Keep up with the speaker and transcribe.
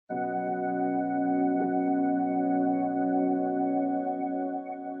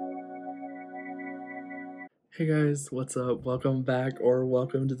Hey guys, what's up? Welcome back or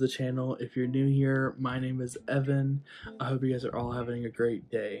welcome to the channel. If you're new here, my name is Evan. I hope you guys are all having a great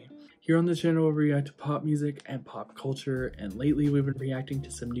day. Here on the channel we react to pop music and pop culture, and lately we've been reacting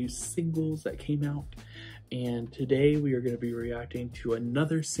to some new singles that came out. And today we are going to be reacting to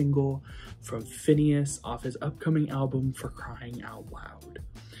another single from FINNEAS off his upcoming album For Crying Out Loud.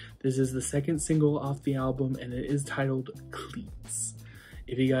 This is the second single off the album and it is titled Cleats.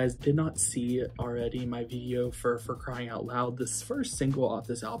 If you guys did not see already my video for Crying Out Loud, this first single off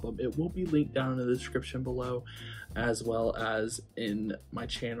this album, it will be linked down in the description below, as well as in my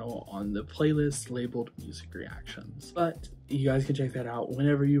channel on the playlist labeled Music Reactions. But you guys can check that out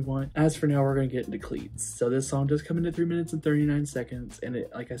whenever you want. As for now, we're going to get into Cleats. So this song does come in at 3 minutes and 39 seconds, and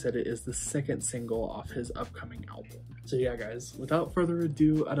it, like I said, it is the second single off his upcoming album. So yeah guys, without further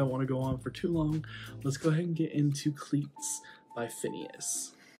ado, I don't want to go on for too long. Let's go ahead and get into Cleats by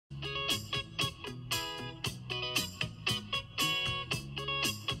FINNEAS.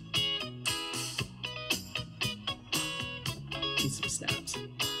 Need some snaps.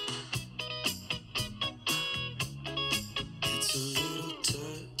 It's a little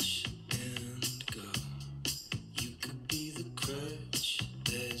touch and go. You could be the crutch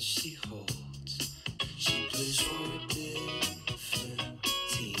that she holds. She plays for a different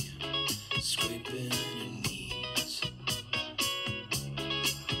team, scraping her knees.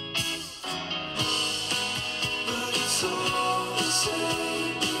 But it's all the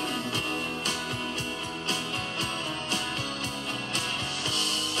same.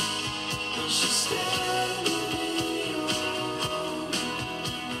 When she's standing in your room.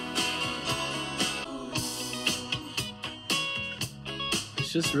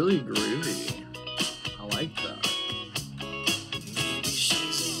 It's just really groovy. I like that. Maybe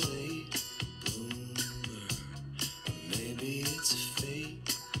she's a late bloomer, maybe it's a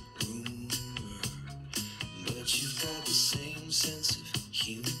fake rumor, but you've got the same sense of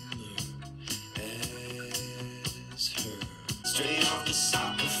humor as her. Straight off the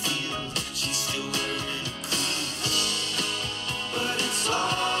soccer field, she's still wearing a cleat, but it's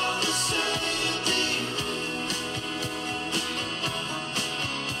all the same to you.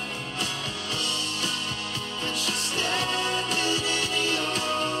 When she's standing in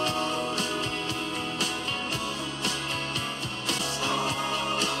your room, it's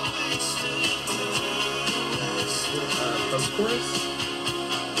all a waste of time. Post-chorus?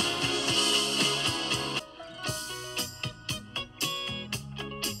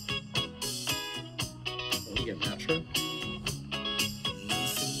 Let me get an outro.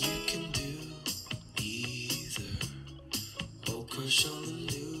 Nothing you can do either. Oh, crush on the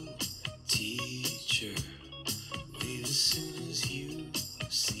new teacher. Leave as soon as you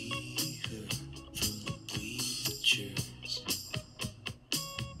see her from the bleachers.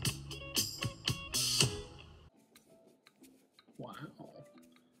 Wow.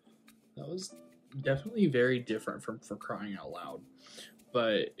 That was definitely very different from For Crying Out Loud,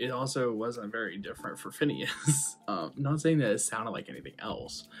 but it also wasn't very different for FINNEAS. Not saying that it sounded like anything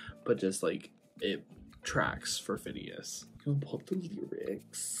else, but just like it tracks for FINNEAS. I'm gonna pull up the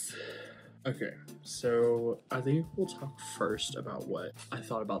lyrics. Okay, so I think we'll talk first about what I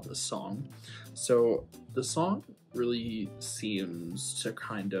thought about the song. So the song really seems to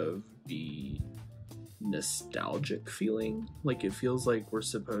kind of be nostalgic feeling. Like it feels like we're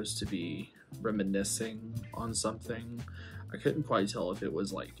supposed to be reminiscing on something. I couldn't quite tell if it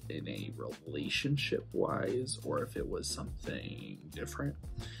was like in a relationship wise or if it was something different.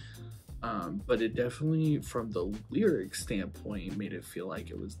 But it definitely, from the lyric standpoint, made it feel like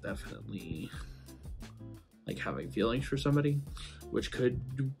it was definitely like having feelings for somebody, which could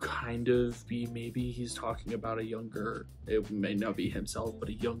kind of be maybe he's talking about a younger, it may not be himself, but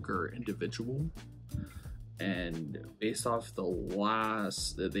a younger individual. And based off the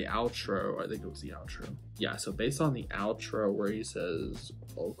outro, I think it was the outro. Yeah, so based on the outro where he says,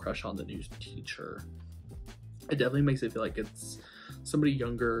 oh, crush on the new teacher, it definitely makes it feel like it's somebody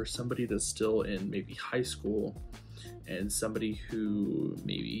younger, somebody that's still in maybe high school, and somebody who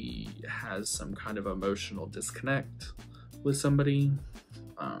maybe has some kind of emotional disconnect with somebody.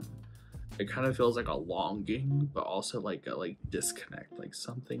 It kind of feels like a longing, but also like a disconnect, like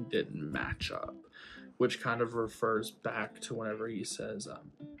something didn't match up, which kind of refers back to whenever he says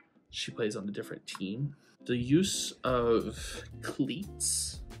she plays on a different team. The use of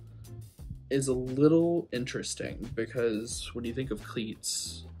cleats is a little interesting because when you think of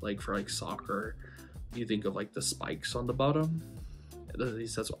cleats, like for like soccer, you think of like the spikes on the bottom. At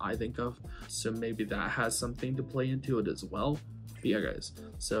least that's what I think of. So maybe that has something to play into it as well. But yeah, guys,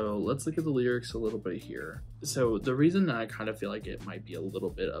 so let's look at the lyrics a little bit here. So the reason I kind of feel like it might be a little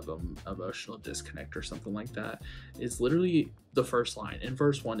bit of an emotional disconnect or something like that is literally the first line. In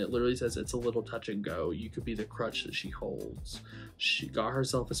verse 1, it literally says, it's a little touch and go. You could be the crutch that she holds. She got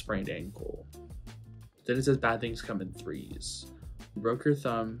herself a sprained ankle. Then it says bad things come in threes. You broke your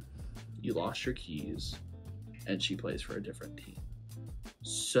thumb, you lost your keys, and she plays for a different team.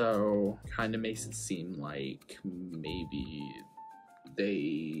 So kind of makes it seem like maybe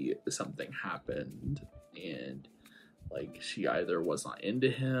something happened and like she either was not into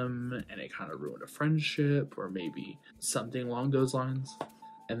him and it kind of ruined a friendship, or maybe something along those lines.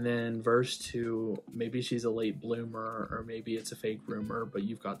 And then verse 2, maybe she's a late bloomer, or maybe it's a fake rumor, but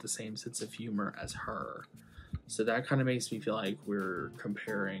you've got the same sense of humor as her. So that kind of makes me feel like we're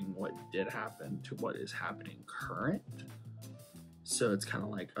comparing what did happen to what is happening current. So it's kind of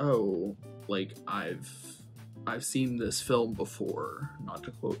like, oh, like I've seen this film before, not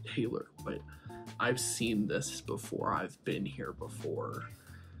to quote Taylor, but I've seen this before. I've been here before.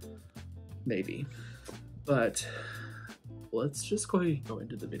 Maybe. But let's just go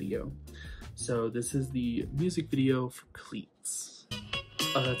into the video. So this is the music video for Cleats.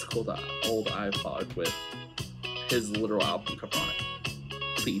 Oh, that's cool, that old iPod with his literal album cover on it.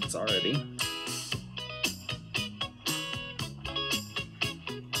 Cleats already.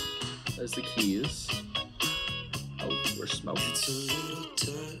 There's the keys. Oh, we're smoking. It's a little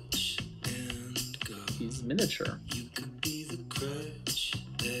touch and go. He's miniature. You could be the crutch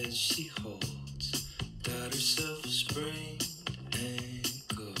that she holds. Got herself a sprained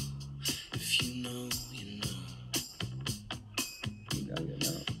ankle. If you know, you know. You know, you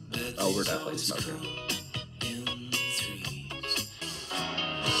know. Bad Oh, we're things definitely always smoking. come in threes.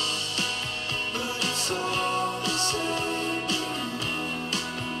 But it's all the same.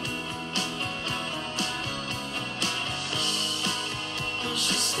 When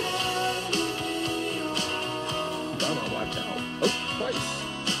she's standing Got all wiped out. Oh, twice.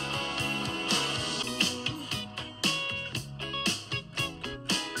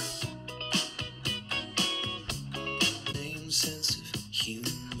 same sense of humor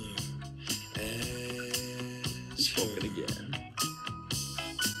as Smoking her. again.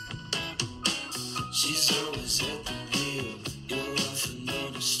 She's always at the wheel. You're often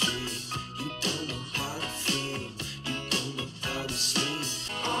on the street. You don't know how to feel. You don't know how to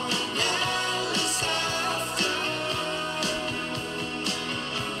sleep. On an endless after.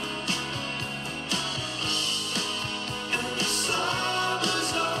 And the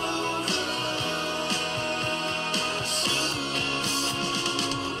summer's over.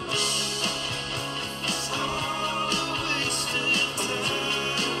 It's all a wasted time.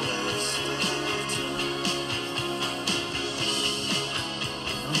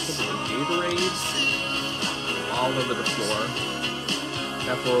 Also, the Gatorades all over the floor.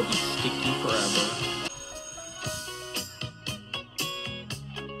 That floor will be sticky forever.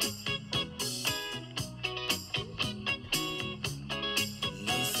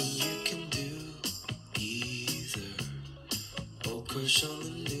 Nothing you can do either. Old crush on the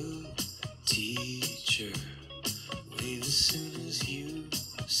new teacher. Wave as soon as you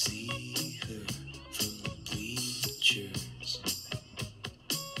see her from the bleachers.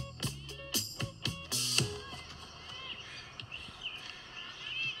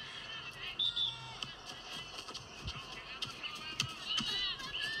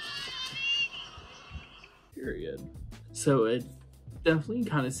 Period. So it definitely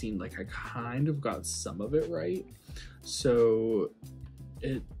kind of seemed like I kind of got some of it right. So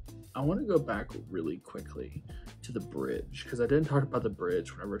I want to go back really quickly to the bridge, because I didn't talk about the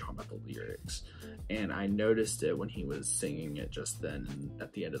bridge whenever we're talking about the lyrics, and I noticed it when he was singing it just then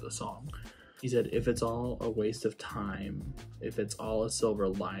at the end of the song. He said, if it's all a waste of time, if it's all a silver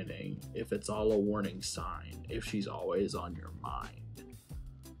lining, if it's all a warning sign, if she's always on your mind.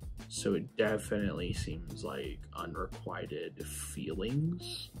 So it definitely seems like unrequited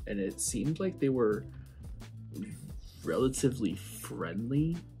feelings, and it seemed like they were relatively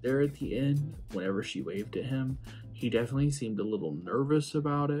friendly there at the end. Whenever she waved at him, he definitely seemed a little nervous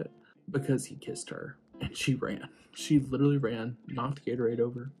about it because he kissed her and she ran. She literally ran, knocked Gatorade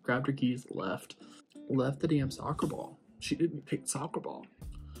over, grabbed her keys, left the damn soccer ball. She didn't pick soccer ball.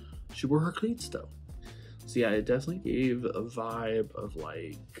 She wore her cleats though. So yeah, it definitely gave a vibe of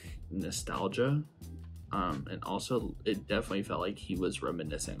like nostalgia, and also it definitely felt like he was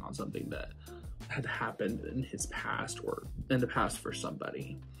reminiscing on something that had happened in his past, or in the past for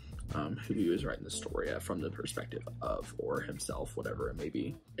somebody who he was writing the story at from the perspective of, or himself, whatever it may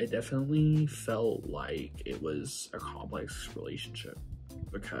be. It definitely felt like it was a complex relationship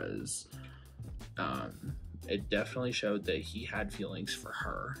because it definitely showed that he had feelings for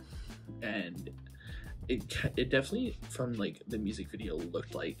her, and it definitely, from like the music video,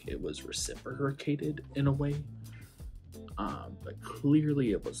 looked like it was reciprocated in a way, but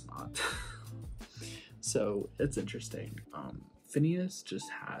clearly it was not. So it's interesting. Phineas just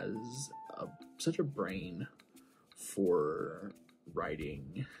has such a brain for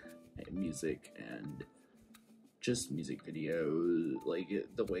writing and music and just music videos, like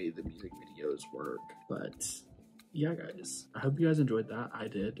the way the music videos work. But yeah, guys, I hope you guys enjoyed that. I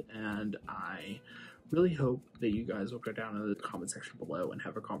did, and I really hope that you guys will go down in the comment section below and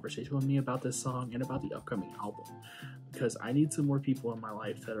have a conversation with me about this song and about the upcoming album, because I need some more people in my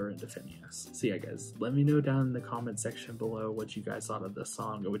life that are into Phineas. So yeah, guys, let me know down in the comment section below what you guys thought of this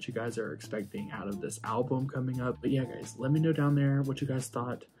song and what you guys are expecting out of this album coming up. But yeah, guys, let me know down there what you guys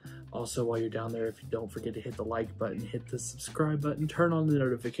thought. Also, while you're down there, if you don't forget to hit the like button, hit the subscribe button, turn on the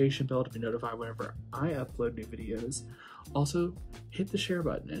notification bell to be notified whenever I upload new videos. Also, hit the share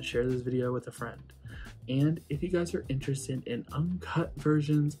button and share this video with a friend. And if you guys are interested in uncut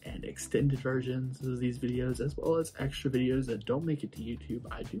versions and extended versions of these videos, as well as extra videos that don't make it to YouTube,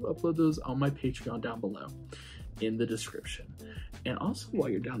 I do upload those on my Patreon down below in the description. And also, while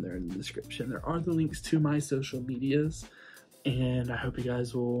you're down there in the description, there are the links to my social medias, and I hope you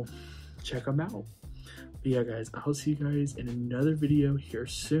guys will check them out. But yeah, guys, I'll see you guys in another video here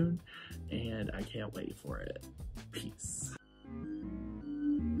soon, and I can't wait for it. Peace.